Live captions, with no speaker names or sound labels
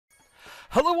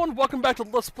Hello everyone, welcome back to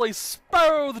Let's Play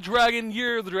Spyro the Dragon,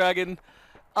 Year of the Dragon.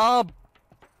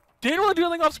 Didn't really do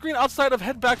anything off screen outside of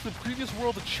head back to the previous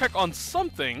world to check on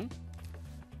something.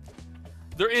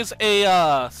 There is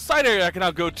a side area I can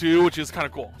now go to, which is kind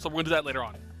of cool, so we're going to do that later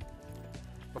on.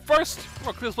 But first, we're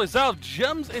going to clear this place out of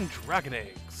gems and dragon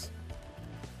eggs.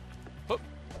 Oh,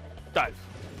 dive.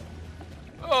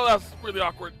 Oh, that's really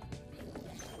awkward.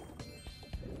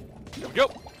 There we go.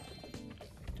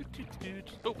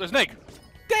 Oh, there's an egg.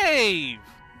 Dave!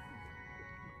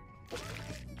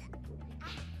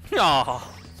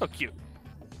 Aw, so cute.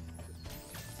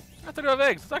 I thought I have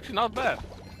eggs. It's actually not bad.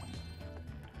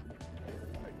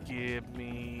 Give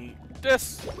me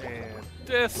this and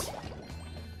this.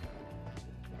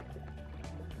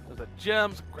 There's a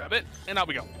gem. So grab it, and out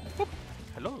we go. Whoop.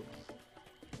 Hello.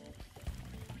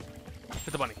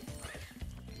 Hit the bunny.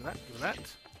 Give that. Give that.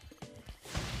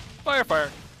 Fire, fire.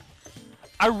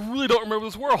 I really don't remember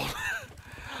this world.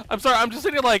 I'm sorry, I'm just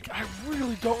sitting here like, I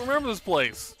really don't remember this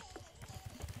place.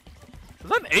 Is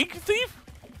that an egg thief?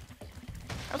 I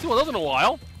haven't seen one of those in a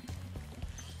while.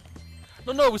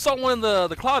 No, we saw one in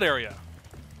the cloud area.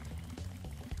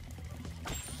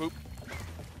 Boop.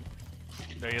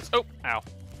 There he is. Oh, ow.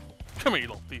 Come here, you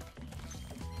little thief.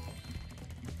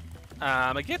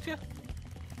 I'ma get you.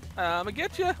 I'ma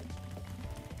get you.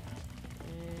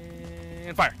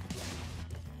 And fire.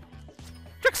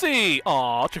 Trixie!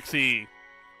 Aw, Trixie.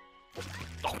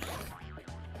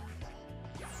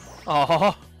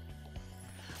 Aw.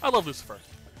 I love Lucifer.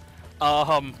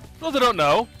 Those that don't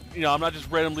know, you know, I'm not just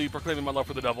randomly proclaiming my love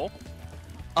for the devil.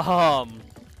 There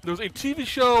was a TV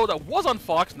show that was on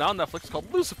Fox, now on Netflix,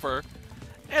 called Lucifer,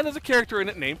 and there's a character in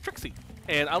it named Trixie.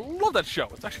 And I love that show.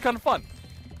 It's actually kind of fun.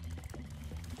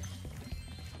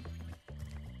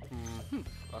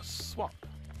 A swamp.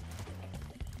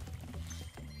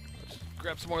 Let's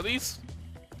grab some more of these.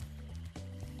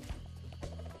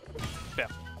 Bam.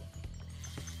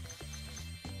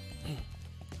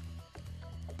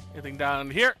 Anything down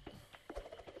here?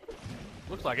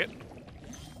 Looks like it.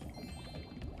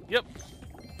 Yep.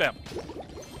 Bam.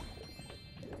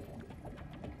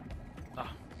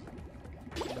 Ah.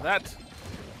 That.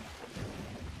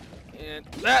 And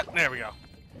that. There we go.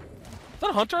 Is that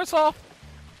a hunter I saw?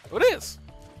 Oh, it is.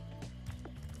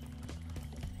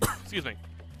 Excuse me.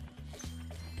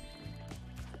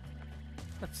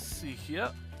 Let's see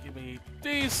here. Give me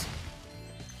these.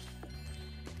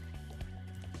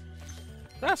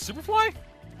 Is that a superfly?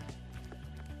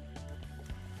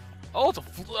 Oh, it's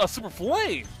a super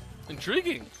flame.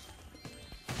 Intriguing.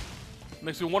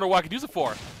 Makes me wonder what I could use it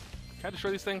for. Can I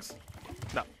destroy these things?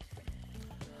 No.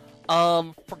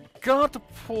 Forgot to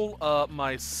pull up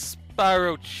my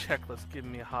Spyro checklist. Give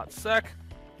me a hot sec.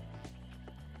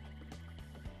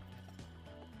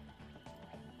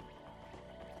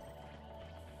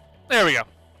 There we go.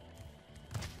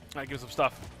 Alright, give me some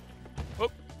stuff.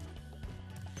 Whoop.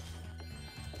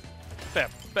 Bam,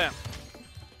 bam.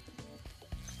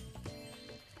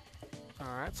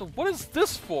 Alright, so what is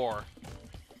this for,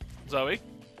 Zoe?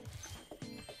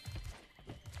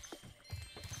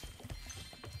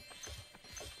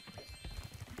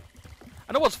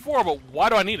 I know what it's for, but why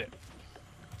do I need it?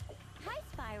 Hi,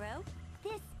 Spyro.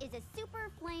 This is a super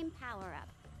flame power-up.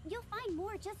 You'll find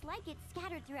more just like it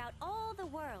scattered throughout all the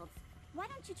worlds. Why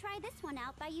don't you try this one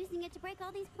out by using it to break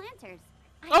all these planters?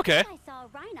 Okay. I saw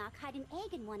Rhinoc hide an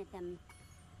egg in one of them.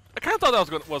 I kind of thought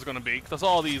that was going to be, because I saw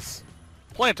all these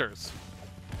planters.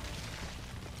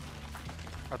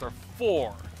 Right there,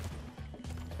 4.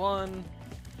 1,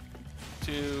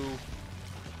 2,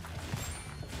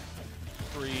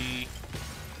 3.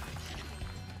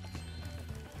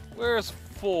 Where's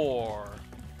 4?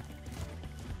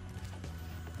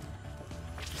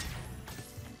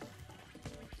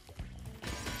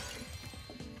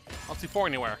 I don't see 4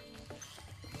 anywhere.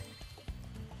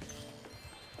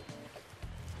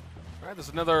 Alright, there's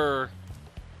another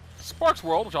Sparks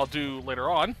world, which I'll do later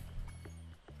on.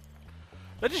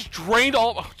 That just drained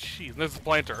all... Oh, jeez, there's a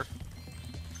planter.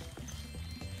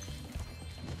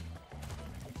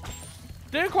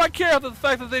 Didn't quite care about the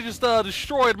fact that they just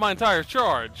destroyed my entire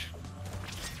charge.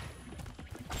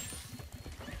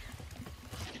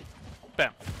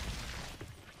 Bam.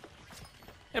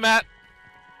 Hey, Matt.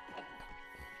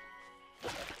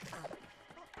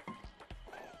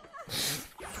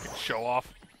 Show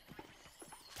off.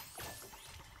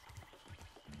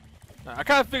 I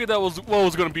kind of figured that was what it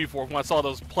was going to be for when I saw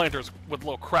those planters with a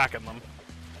little crack in them.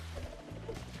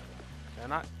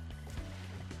 And I...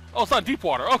 Oh, it's not deep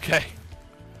water. Okay.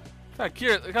 I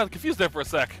got confused there for a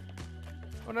sec.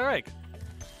 What an egg.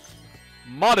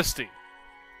 Modesty.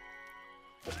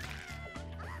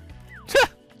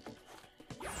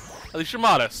 At least you're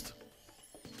modest.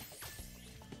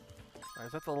 Alright,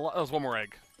 is that the that was one more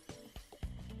egg.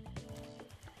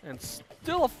 And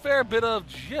still a fair bit of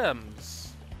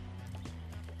gems.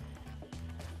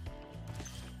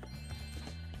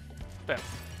 Bam.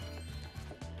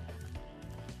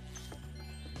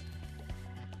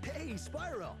 Hey,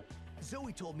 Spyro!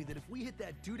 Zoe told me that if we hit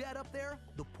that doodad up there,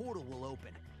 the portal will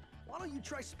open. Why don't you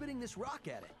try spitting this rock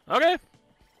at it? Okay.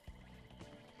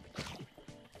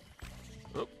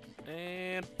 Oop.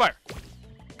 And fire.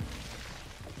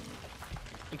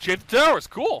 Enchant the towers.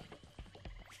 Cool.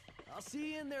 I'll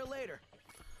see you in there later.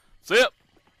 See ya.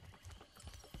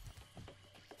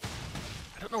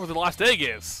 I don't know where the last egg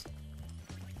is.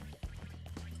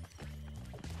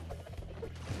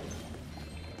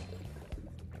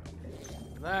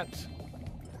 That.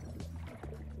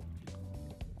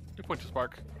 2.2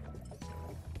 spark.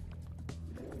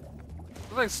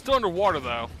 Looks like it's still underwater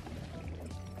though.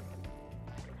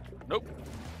 Nope.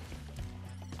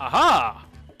 Aha!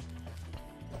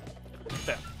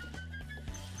 There.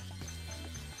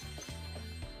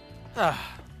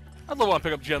 Ah, I'd love to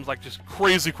pick up gems like just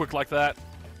crazy quick like that.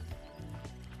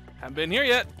 Haven't been here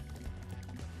yet.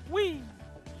 Whee!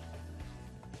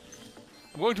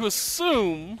 I'm going to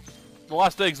assume the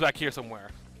last egg's back here somewhere.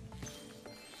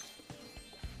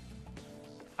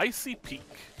 Icy Peak.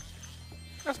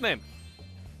 That's the name.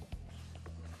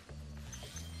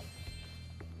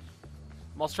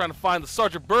 I'm also trying to find the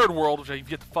Sergeant Byrd world, which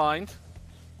I've yet to find.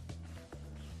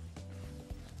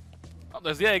 Oh,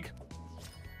 there's the egg.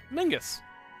 Mingus.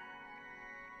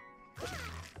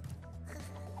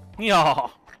 Yeah.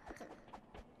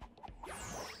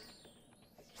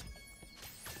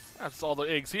 That's all the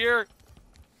eggs here.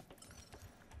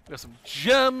 Got some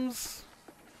gems.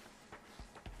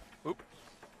 Oop.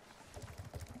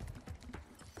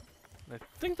 I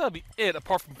think that'll be it,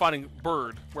 apart from finding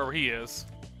Byrd, wherever he is.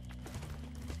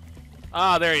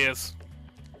 Ah, there he is.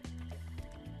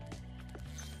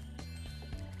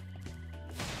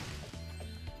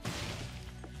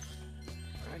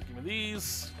 Alright, give me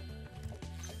these.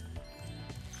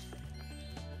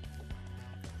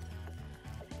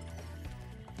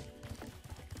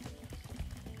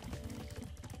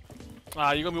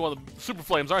 Ah, you're gonna be one of the super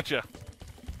flames, aren't you?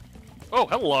 Oh,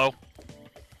 hello.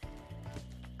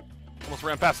 Almost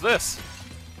ran past this.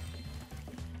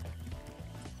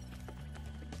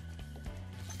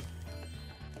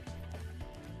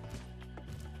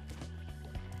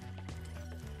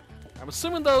 I'm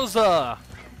assuming those, that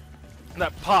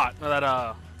pot, or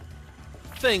that,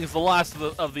 thing is the last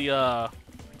of the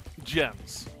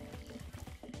gems.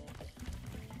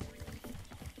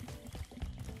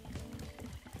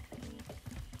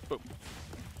 Boom.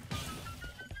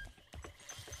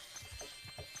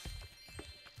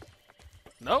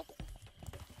 Nope.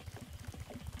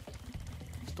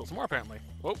 Still some more, apparently.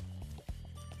 Whoa.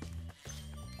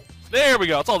 There we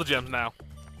go. It's all the gems now.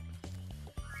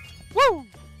 Woo!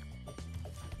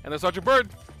 And there's Sergeant Byrd.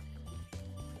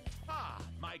 Ah,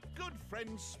 my good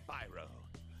friend Spyro.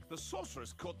 The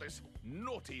sorceress caught this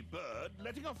naughty bird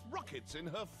letting off rockets in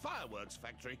her fireworks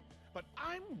factory. But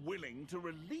I'm willing to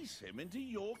release him into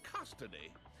your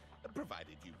custody,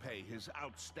 provided you pay his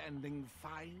outstanding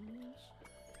fines.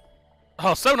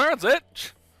 Oh, 700, that's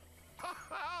it? Ha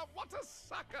ha! What a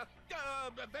sucker!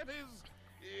 That is,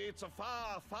 it's a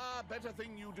far, far better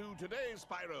thing you do today,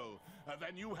 Spyro,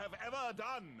 than you have ever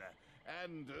done.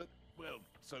 And, well,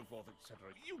 so forth, etc.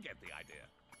 You get the idea.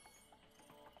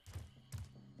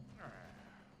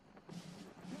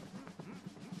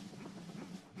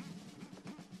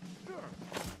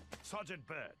 Sergeant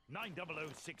Byrd,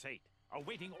 90068.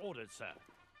 Awaiting orders, sir.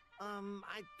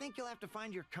 I think you'll have to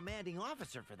find your commanding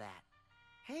officer for that.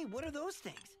 Hey, what are those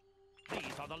things?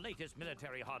 These are the latest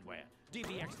military hardware.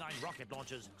 DBX-9 rocket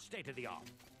launchers, state-of-the-art.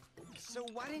 So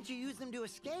why didn't you use them to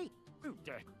escape?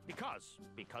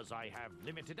 Because I have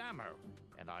limited ammo,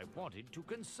 and I wanted to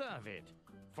conserve it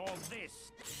for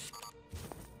this.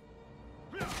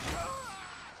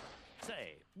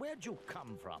 Say, where'd you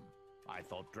come from? I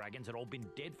thought dragons had all been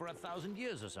dead for 1,000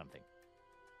 years or something.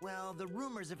 Well, the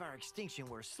rumors of our extinction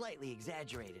were slightly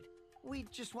exaggerated. We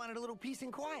just wanted a little peace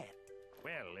and quiet.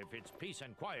 Well, if it's peace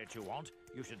and quiet you want,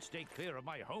 you should stay clear of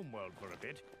my homeworld for a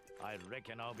bit. I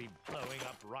reckon I'll be blowing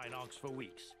up Rhinox for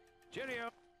weeks. Cheerio!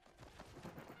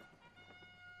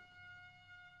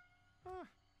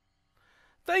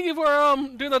 Thank you for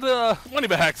doing that money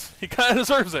backs. He kind of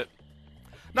deserves it.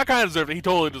 Not kind of deserves it. He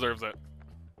totally deserves it.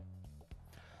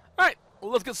 All right,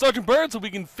 well, let's get Sergeant Byrd so we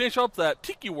can finish up that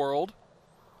Tiki world.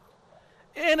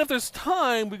 And if there's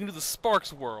time, we can do the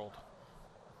Sparks world.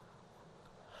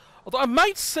 Although I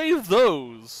might save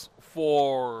those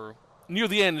for near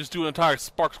the end, just do an entire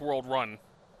Sparks World run.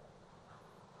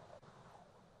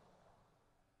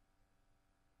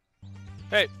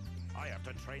 Hey. I have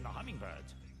to train the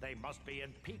hummingbirds. They must be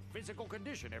in peak physical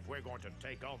condition if we're going to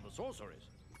take on the sorceress.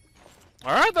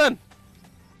 All right then.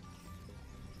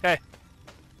 Hey.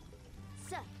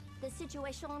 Sir, the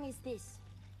situation is this.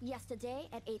 Yesterday,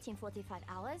 at 1845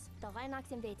 hours, the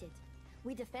Rhinox invaded.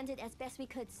 We defended as best we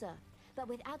could, sir. But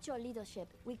without your leadership,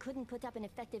 we couldn't put up an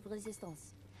effective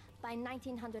resistance. By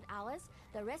 1900 hours,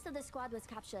 the rest of the squad was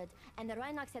captured, and the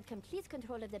Rhinox had complete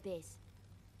control of the base.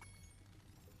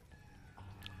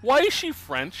 Why is she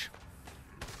French?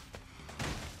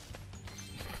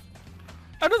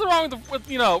 I have nothing wrong with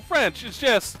you know, French. It's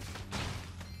just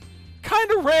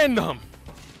kind of random.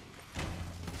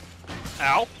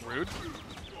 Ow, rude.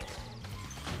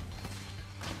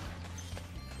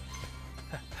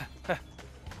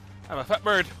 I'm a fat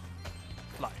bird.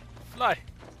 Fly, fly.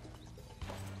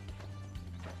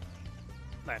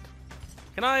 Land.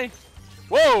 Can I?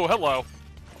 Whoa, hello.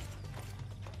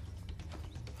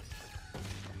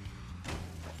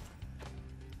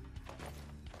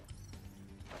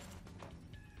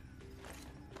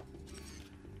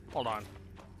 Hold on.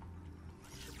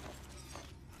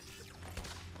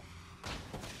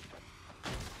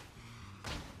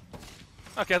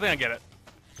 Okay, I think I get it.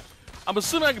 I'm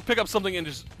assuming I can pick up something and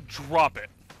just drop it.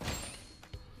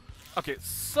 Okay,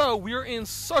 so we're in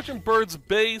Sergeant Byrd's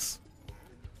base.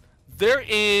 There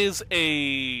is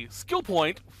a skill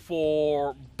point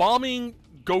for bombing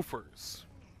gophers.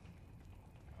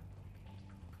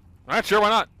 Alright, sure, why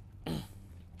not?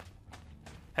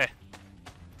 Hey.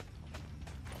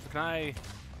 Can I...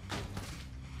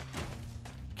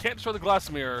 Can't destroy the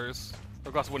glass mirrors,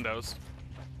 or glass windows.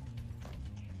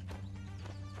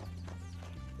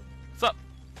 What's up?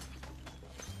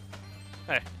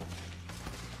 Hey.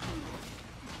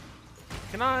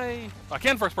 Can I... I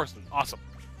can first person. Awesome.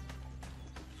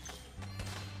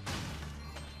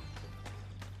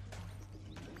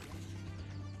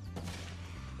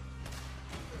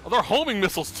 Oh, they're homing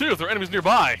missiles too if there are enemies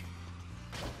nearby.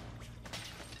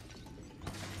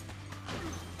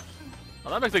 Oh,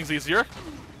 that makes things easier.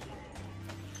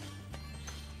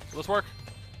 Will this work?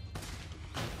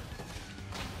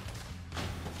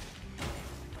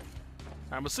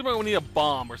 I'm assuming we need a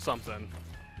bomb or something.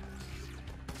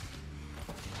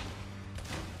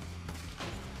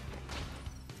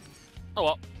 Oh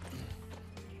well.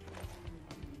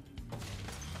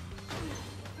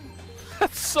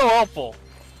 That's so helpful.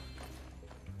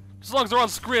 As long as they're on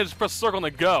screen, just press circle and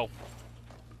they go.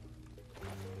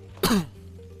 Oh.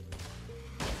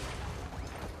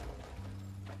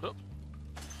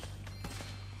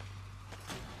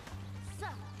 Sir,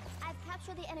 I've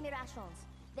captured the enemy rations.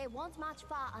 They won't march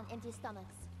far on empty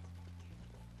stomachs.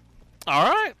 All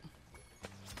right.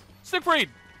 Siegfried.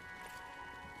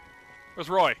 Where's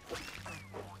Roy?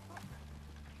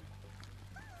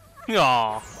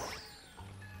 Aww.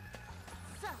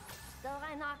 Sir, the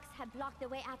Rhinox have blocked the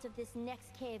way out of this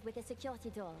next cave with a security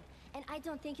door, and I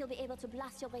don't think you'll be able to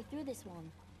blast your way through this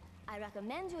one. I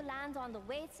recommend you land on the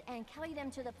weights and carry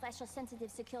them to the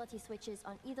pressure-sensitive security switches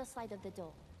on either side of the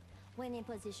door. When in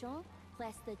position,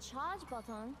 press the charge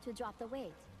button to drop the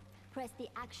weight. Press the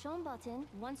action button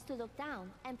once to look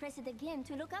down, and press it again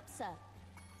to look up, sir.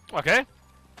 Okay.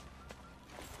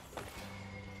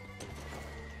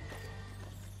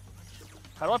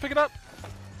 How do I pick it up?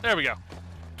 There we go.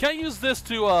 Can't use this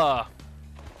to,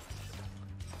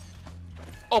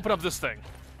 open up this thing.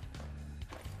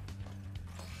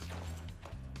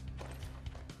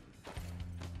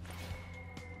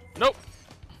 Nope.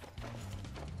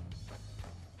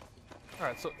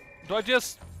 Alright, so do I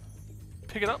just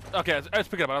pick it up? Okay, I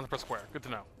just pick it up. I don't have to press square. Good to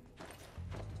know.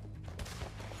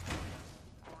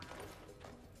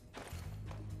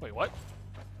 Wait, what?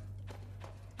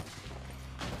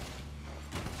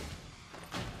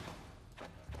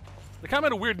 They kind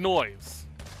of made a weird noise.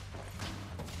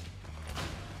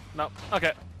 No.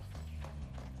 Okay.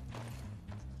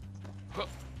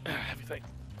 Heavy thing.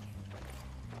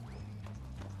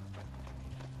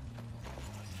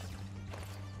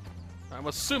 I'm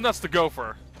assuming that's the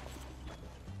gopher.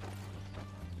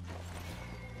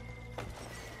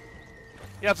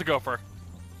 Yeah, it's a gopher.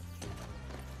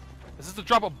 Is this to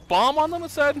drop a bomb on them,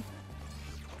 it said?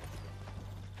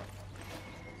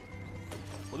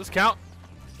 Will this count?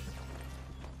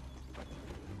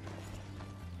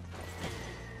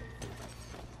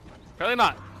 Apparently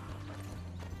not.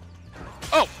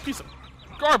 Oh, piece of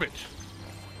garbage.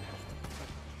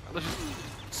 Let's just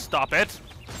stop it.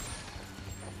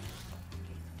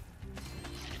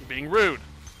 You're being rude.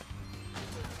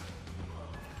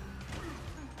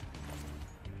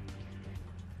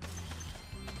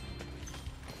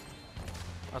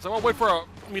 So I'm gonna wait for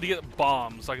me to get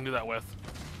bombs so I can do that with.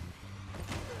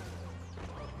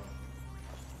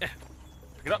 Pick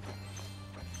it up.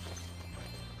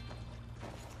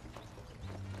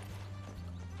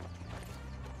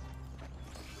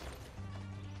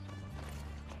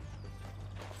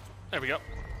 There we go.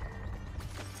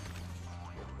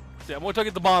 See, I'm going to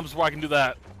get the bombs before I can do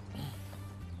that.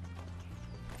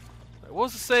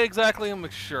 What does it say exactly? I'm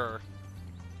not sure.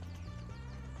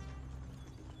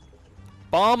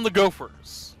 Bomb the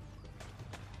gophers.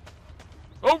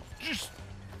 Oh, jeez.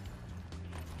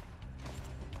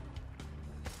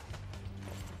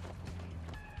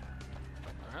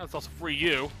 Alright, let's also free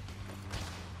you.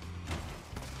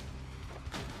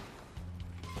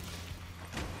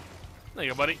 There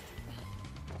you go, buddy.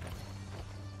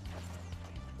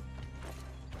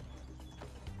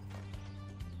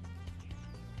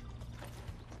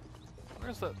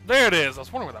 Where's that? There it is. I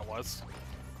was wondering where that was.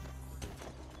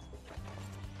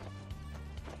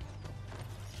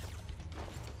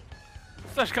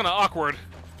 It's actually kind of awkward.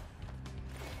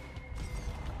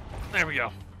 There we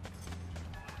go.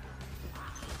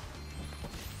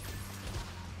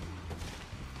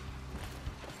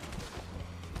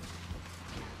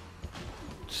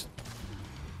 Just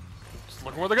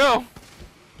looking where they go.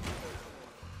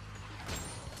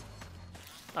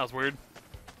 That was weird.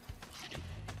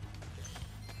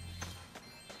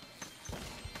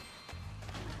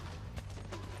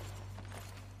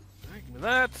 Alright, give me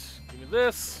that. Give me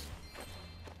this.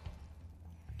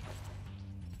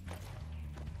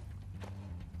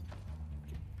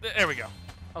 There we go.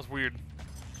 That was weird.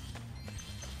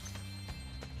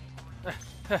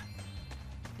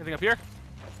 Anything up here?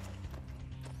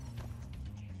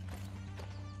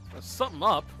 There's something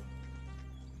up.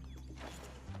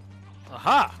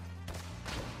 Aha!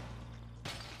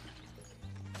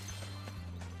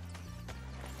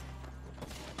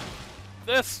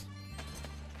 This.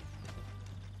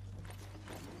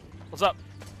 What's up?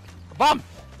 A bomb!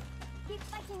 Keep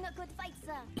fighting a good fight,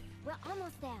 sir. We're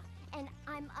almost there, and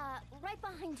I'm right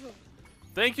behind you.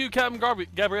 Thank you, Captain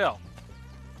Gabrielle.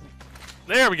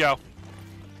 There we go.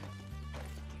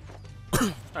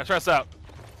 Alright, try this out.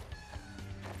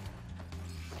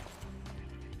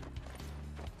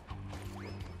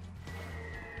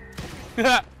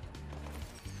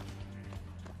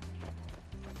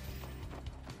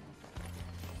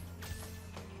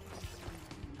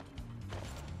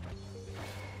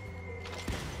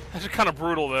 That's kind of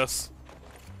brutal, this.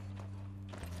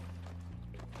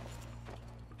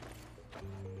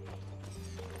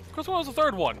 Of course, what was the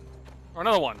third one? Or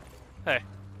another one. Hey.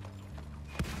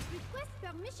 Request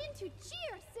permission to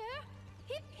cheer, sir.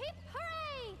 Hip hip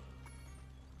hooray!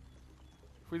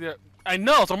 I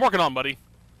know, that's what I'm working on, buddy.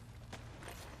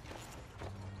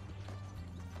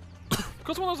 Of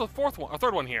course, one was the fourth one, or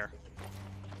third one here.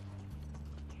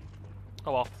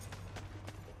 Oh well.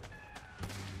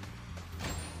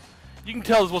 You can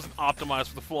tell this wasn't optimized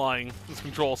for the flying, this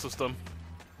control system.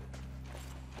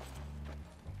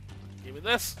 Give me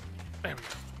this. There we go.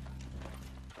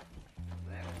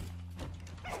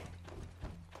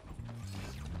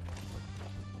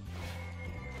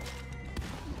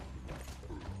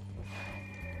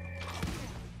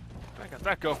 I got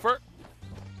that gopher.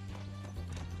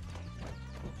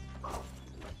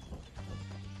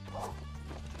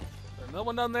 There's another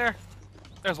one down there.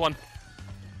 There's one.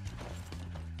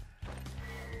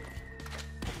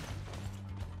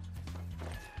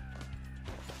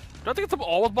 Do I have to get them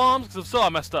all with bombs? Because if so, I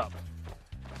messed up.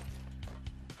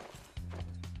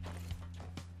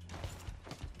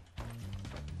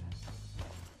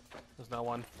 There's not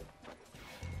one.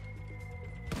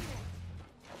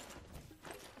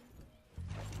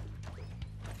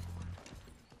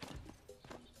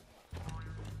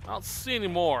 I don't see any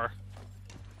more.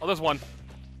 Oh, there's one.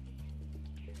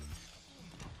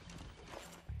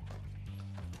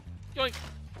 Yoink.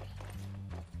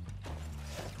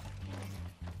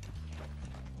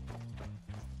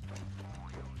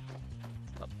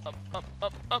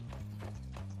 Up.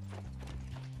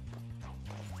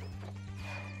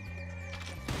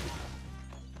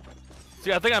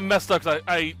 See, I think I messed up because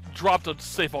I dropped a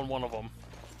safe on one of them.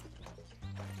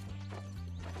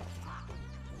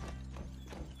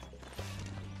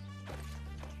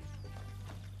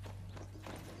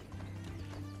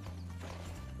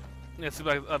 Yeah, it seems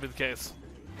like that'll be the case.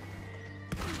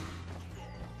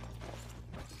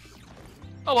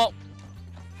 Oh well.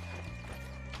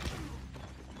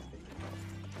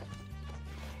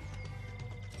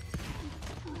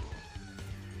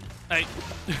 Hey,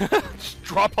 just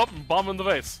drop up and bomb in the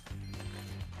face.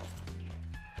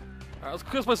 Alright, let's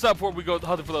clear this place up before we go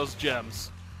hunting for those gems.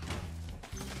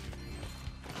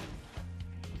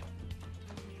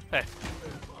 Hey.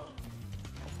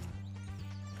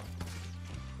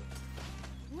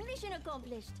 Mission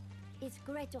accomplished. It's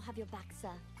great to have you back, sir.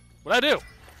 What'd I do?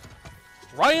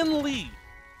 Ryan Lee.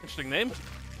 Interesting name.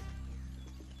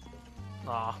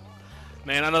 Aw.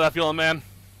 Man, I know that feeling, man.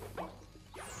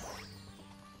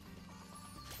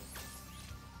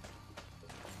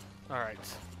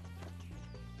 Alright.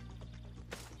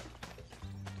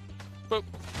 Boop.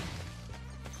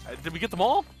 Did we get them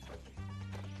all?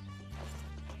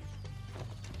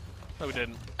 No, we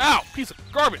didn't. Ow! Piece of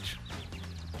garbage!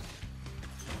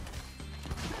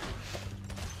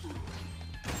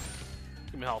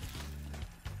 Give me health.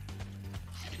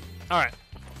 Alright.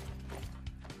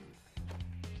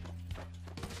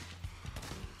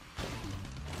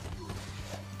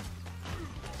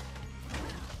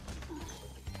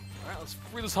 Alright, let's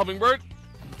free this hummingbird.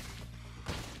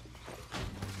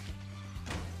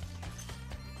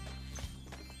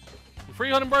 You free,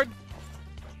 hummingbird?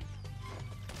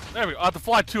 There we go. I have to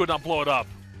fly to it, not blow it up.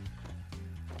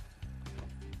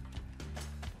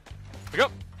 There we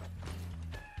go.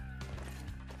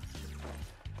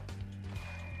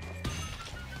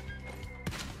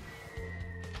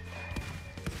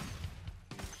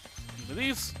 Into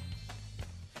these.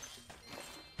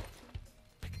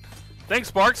 Thanks,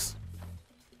 Sparks.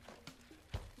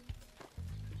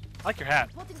 I like your hat.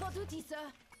 Reporting for duty, sir.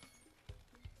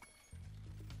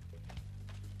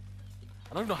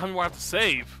 I don't even know how many more I have to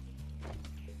save.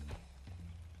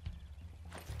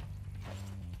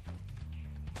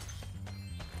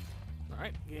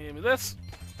 Alright, give me this.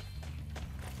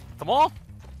 Them all?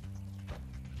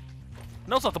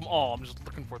 No, it's not them all. I'm just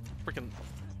looking for the freaking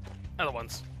other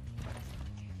ones.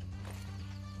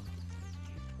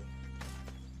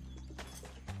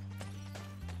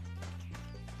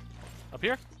 Up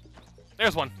here?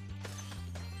 There's one.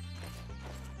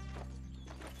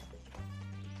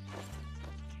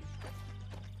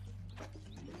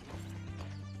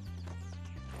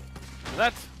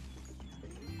 That.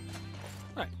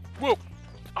 Alright. Whoa!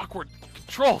 Awkward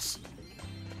controls!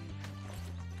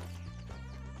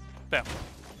 Bam.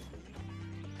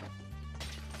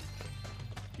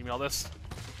 Give me all this.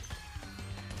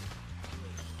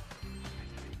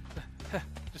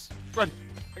 Just run.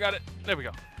 I got it. There we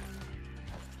go.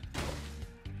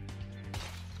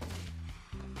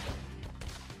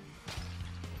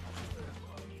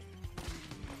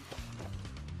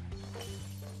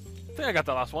 I think I got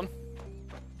that last one.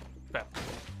 Bam.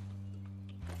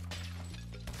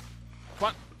 Come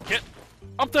on, get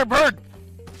up there, Byrd!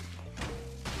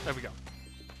 There we go.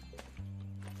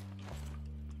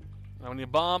 Now we need a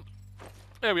bomb.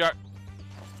 There we are.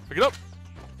 Pick it up.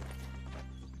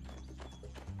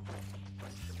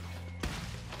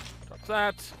 Drop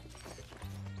that.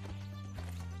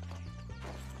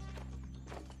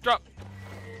 Drop.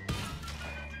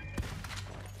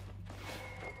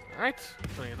 Alright.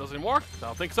 Don't need those anymore. I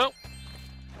don't think so. Alright,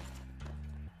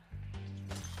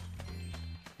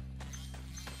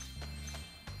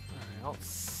 I don't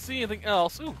see anything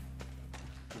else. Ooh.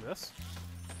 Do this.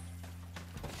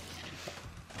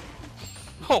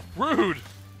 Oh, rude!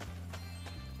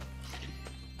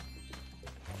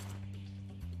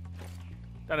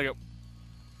 Gotta go.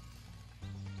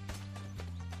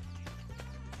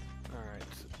 Alright.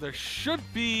 There should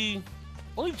be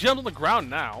only gems on the ground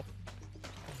now.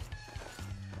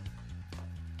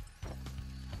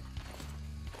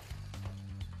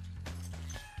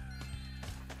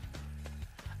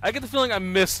 I get the feeling I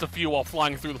missed a few while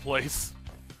flying through the place.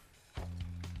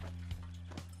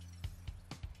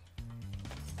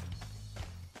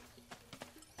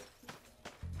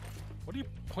 What are you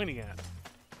pointing at?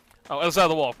 Oh, other side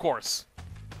of the wall, of course.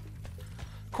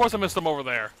 Of course I missed them over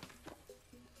there.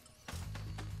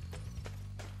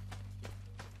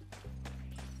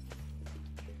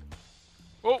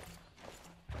 Oh!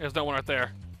 There's no one right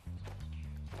there.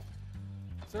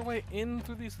 Is there a way in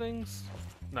through these things?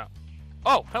 No.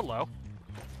 Oh, hello.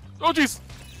 Oh, jeez!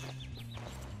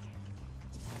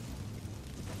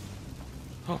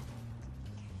 Oh.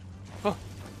 Oh.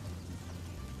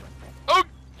 Oh!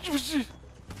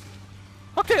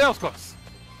 Okay, that was close.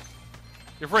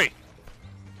 You're free.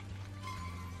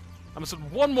 I'm missing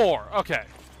one more. Okay.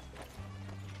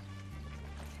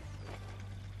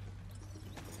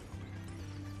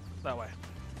 That way.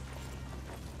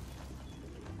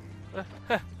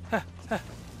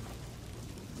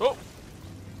 Oh!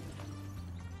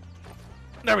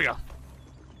 There we go.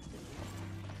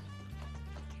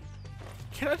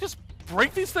 Can I just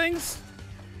break these things?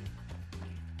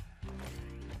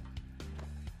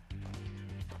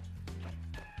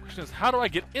 Question is, how do I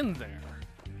get in there?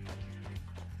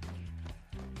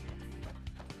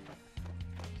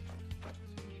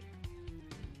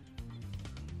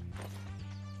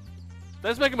 Did I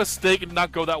just make a mistake and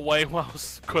not go that way? Well,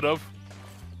 I could have.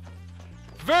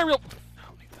 Very real. I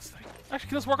don't need this thing. Actually,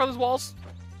 can this work on these walls?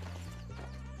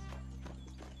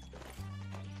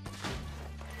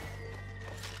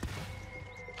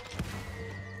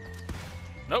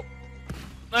 Nope.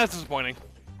 That's disappointing.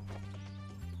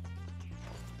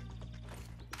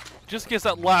 Just in case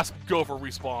that last gopher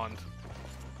respawned.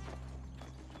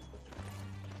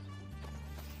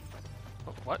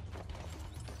 Oh, what?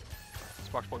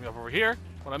 Spark's pulling me up over here.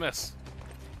 What'd I miss?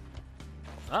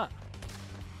 Ah.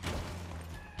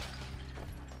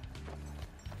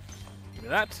 Give me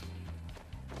that.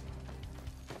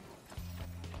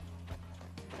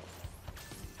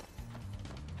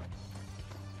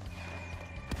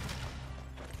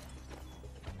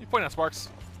 You point at Sparks.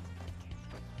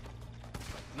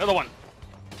 Another one.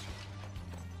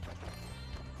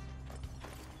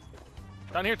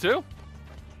 Down here too?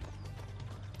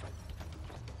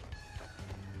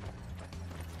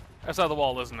 That's out of the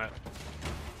wall, isn't it?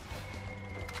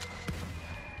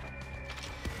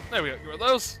 There we go. Get rid of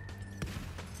those.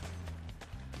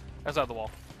 That's out of the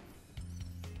wall.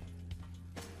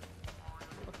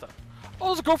 What the? Oh,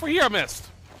 there's a gopher here I missed.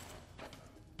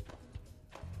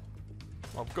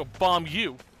 I'll go bomb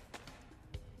you.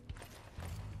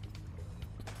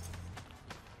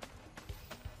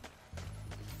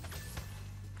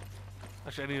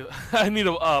 Actually, I need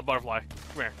a butterfly.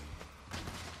 Come here.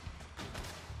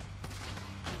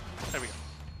 There we go.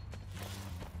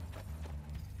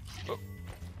 Oh.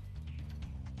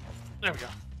 There we go.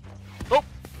 Oh!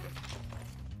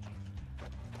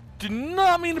 Did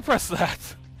not mean to press that.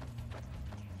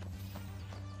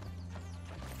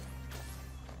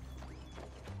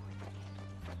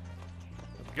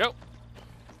 There we go.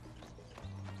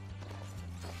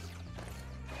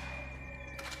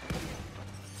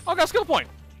 Oh, got a skill point.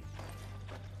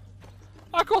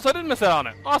 Oh, cool. So I didn't miss out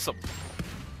on it. Awesome.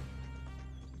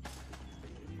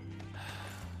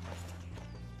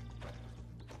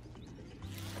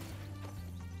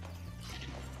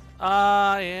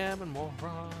 I am a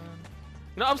moron.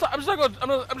 No, I'm just not going.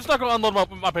 I'm just not going to unload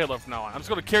my payload from now on. I'm just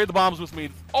going to carry the bombs with me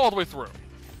all the way through.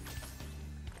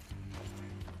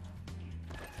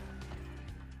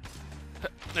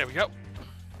 There we go.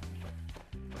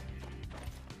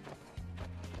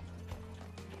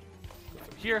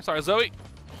 Here, sorry, Zoe.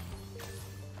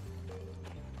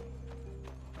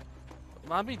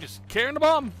 Not me, just carrying the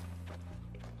bomb.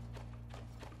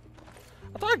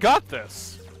 I thought I got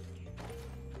this.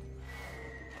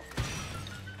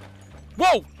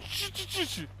 Whoa!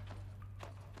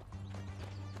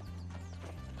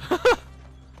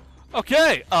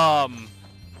 Okay,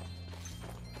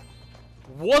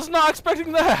 was not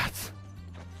expecting that.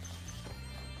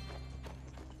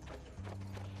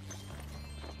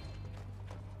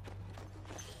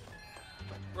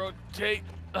 Rotate.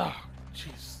 Oh,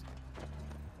 jeez.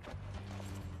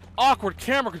 Awkward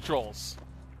camera controls.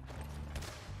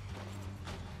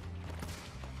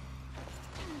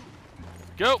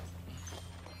 Go.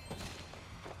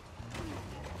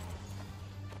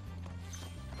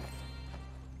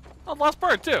 Oh, lost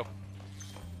bird too.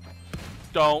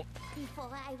 Don't.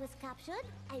 Before I was captured,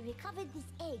 I recovered this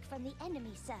egg from the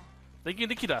enemy, sir. Thank you,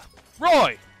 Nikita.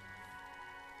 Roy!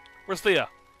 Where's Thea?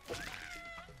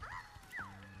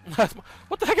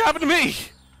 What the heck happened to me?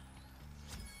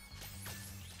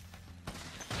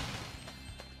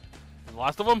 And the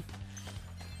last of them?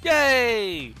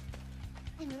 Yay!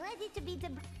 I'm ready to be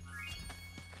the...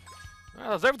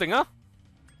 That's everything, huh?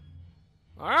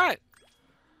 Alright.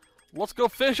 Let's go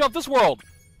finish off this world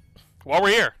while we're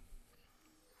here.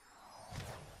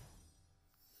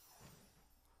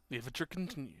 The adventure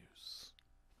continues.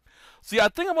 See, I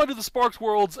think I'm gonna do the Sparks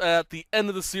worlds at the end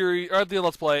of the series, or at the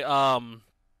Let's Play.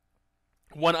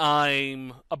 When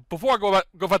I'm before I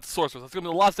go fight the sorcerers. That's gonna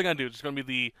be the last thing I do. It's just gonna be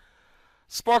the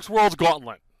Sparks worlds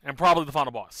gauntlet, and probably the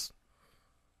final boss.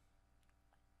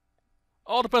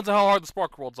 All depends on how hard the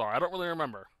Spark worlds are. I don't really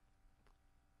remember.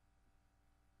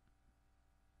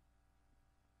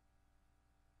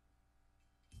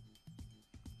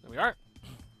 There we are.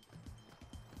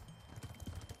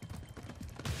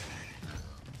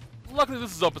 Luckily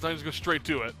this is open, so I can just go straight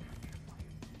to it.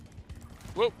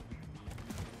 Whoop.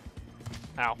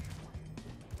 Ow.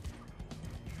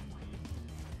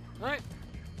 Alright.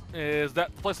 Is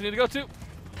that the place I need to go to?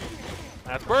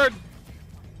 That's Byrd.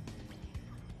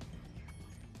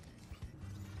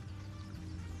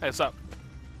 Hey, what's up?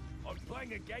 I'm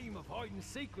playing a game of hide and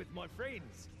seek with my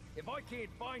friends. If I can't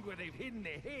find where they've hidden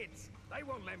their heads, they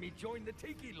won't let me join the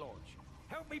Tiki Lodge.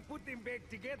 Help me put them back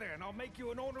together and I'll make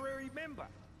you an honorary member.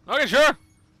 Okay, sure.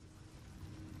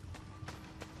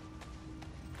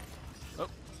 Oh,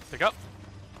 pick up.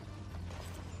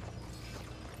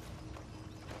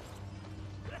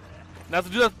 And I have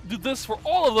to do this for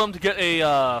all of them to get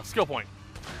a skill point.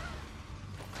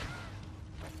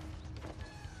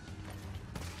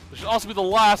 This should also be the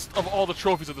last of all the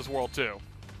trophies of this world, too.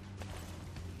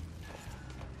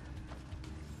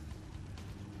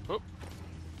 Oop.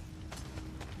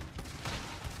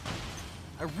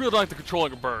 I really like the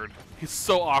controlling of Byrd. He's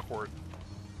so awkward.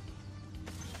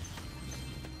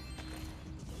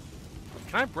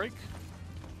 Can I break?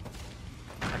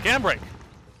 I can break.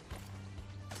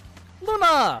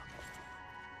 Luna!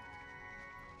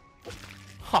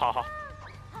 Ha!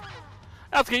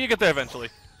 That's okay, you get there eventually.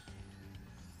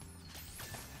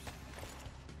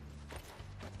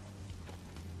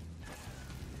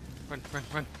 Run, run,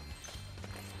 run.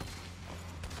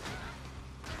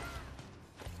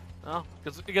 Oh,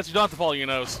 I guess you don't have to follow your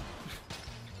nose.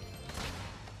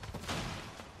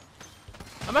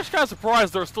 I'm actually kind of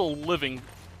surprised there are still living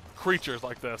creatures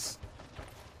like this.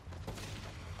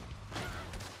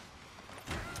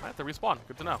 Alright, they respawn.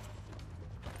 Good to know.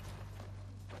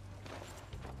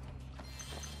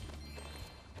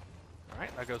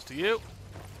 Alright, that goes to you.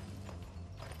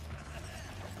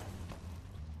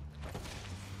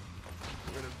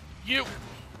 Get rid of you.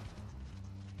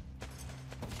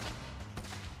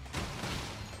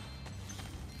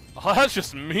 Oh, that's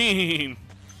just mean.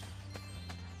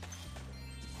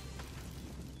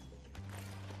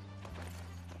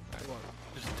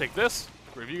 Just take this.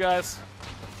 Grab you guys.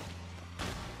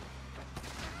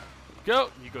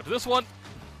 Go. You go to this one.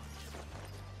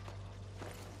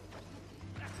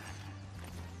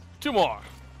 2 more.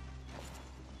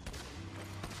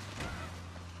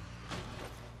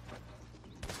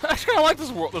 I actually kind of like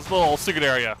this world, this little secret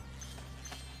area.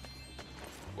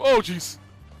 Oh, jeez.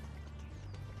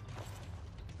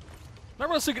 Not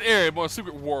really a secret area, but a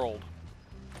secret world.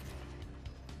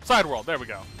 Side world. There we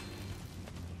go.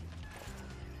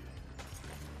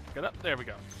 Get up. There we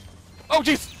go. Oh,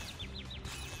 jeez.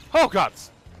 Oh,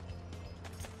 gods.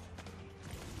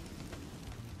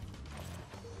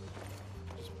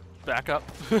 Just back up.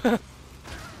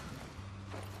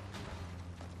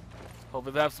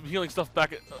 Hopefully they have some healing stuff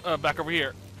back over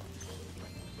here.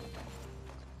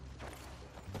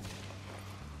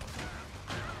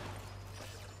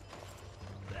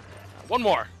 One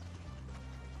more.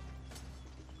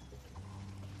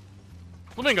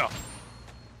 Flamingo.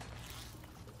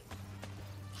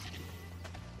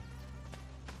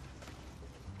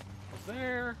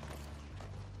 There.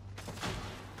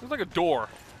 Looks like a door.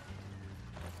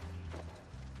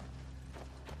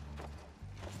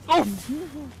 Oh!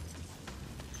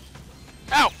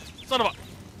 Ow! Son of a...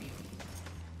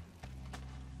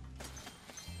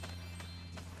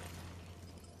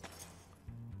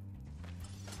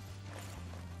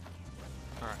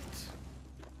 Alright.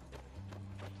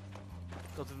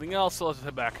 Don't do anything else, so let's just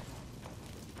head back.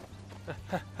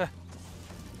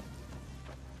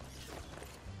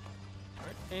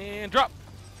 And drop.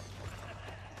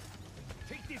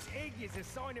 Take this egg as a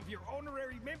sign of your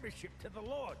honorary membership to the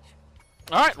lodge.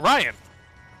 All right, Ryan.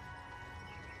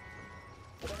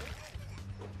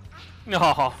 No.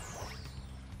 Well,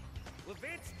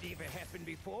 that's never happened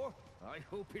before. I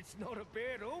hope it's not a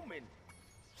bad omen.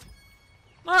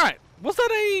 All right. Was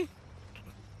that a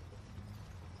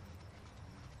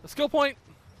skill point?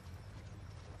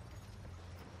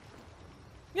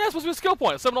 Yeah, it's supposed to be a skill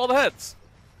point. Summon all the heads.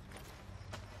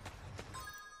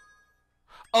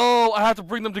 Oh, I have to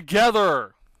bring them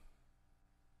together.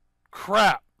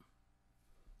 Crap.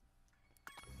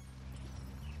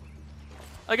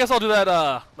 I guess I'll do that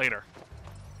later.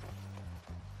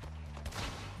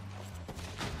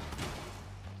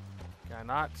 Can I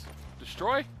not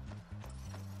destroy?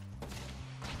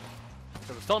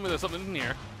 Because it's telling me there's something in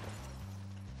here.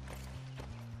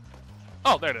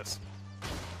 Oh, there it is.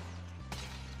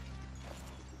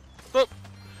 Boop.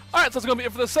 Alright, so that's going to be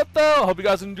it for this set, though. I hope you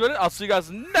guys enjoyed it. I'll see you guys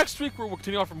next week where we'll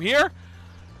continue on from here.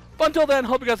 But until then,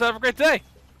 hope you guys have a great day.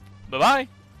 Bye-bye.